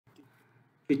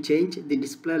To change the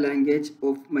display language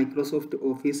of Microsoft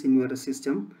Office in your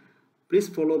system, please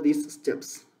follow these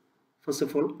steps. First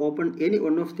of all, open any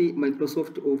one of the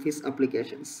Microsoft Office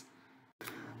applications.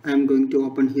 I am going to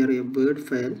open here a Word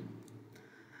file,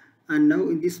 and now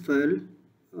in this file,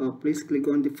 please click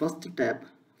on the first tab,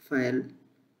 File,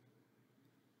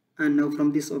 and now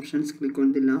from these options click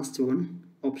on the last one,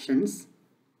 Options,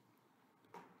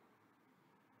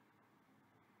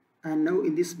 and now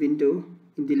in this window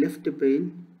in the left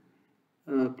pane,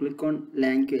 click on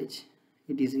Language.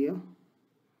 It is here.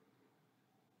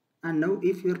 And now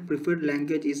if your preferred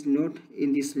language is not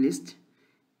in this list,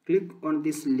 click on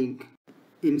this link,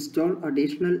 Install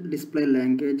additional display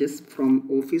languages from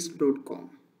office.com.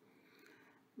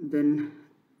 Then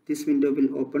this window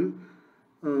will open.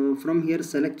 From here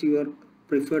select your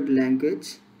preferred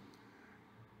language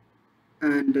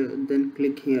and then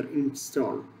click here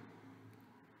Install.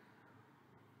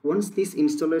 Once this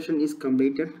installation is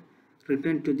completed,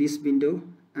 return to this window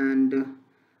and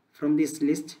from this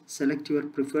list select your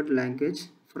preferred language.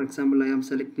 For example, I am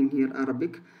selecting here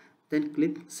Arabic. Then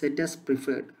click Set as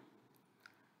Preferred.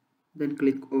 Then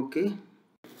click OK.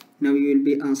 Now you will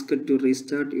be asked to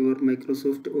restart your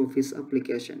Microsoft Office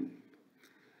application.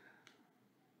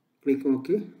 Click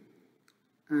OK.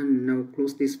 And now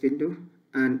close this window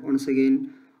and once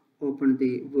again open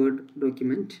the Word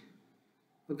document.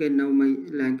 Okay, now my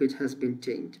language has been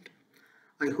changed.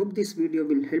 I hope this video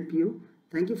will help you.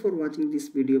 Thank you for watching this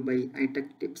video by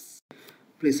iTech Tips.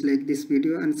 Please like this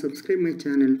video and subscribe my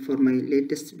channel for my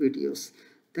latest videos.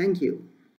 Thank you.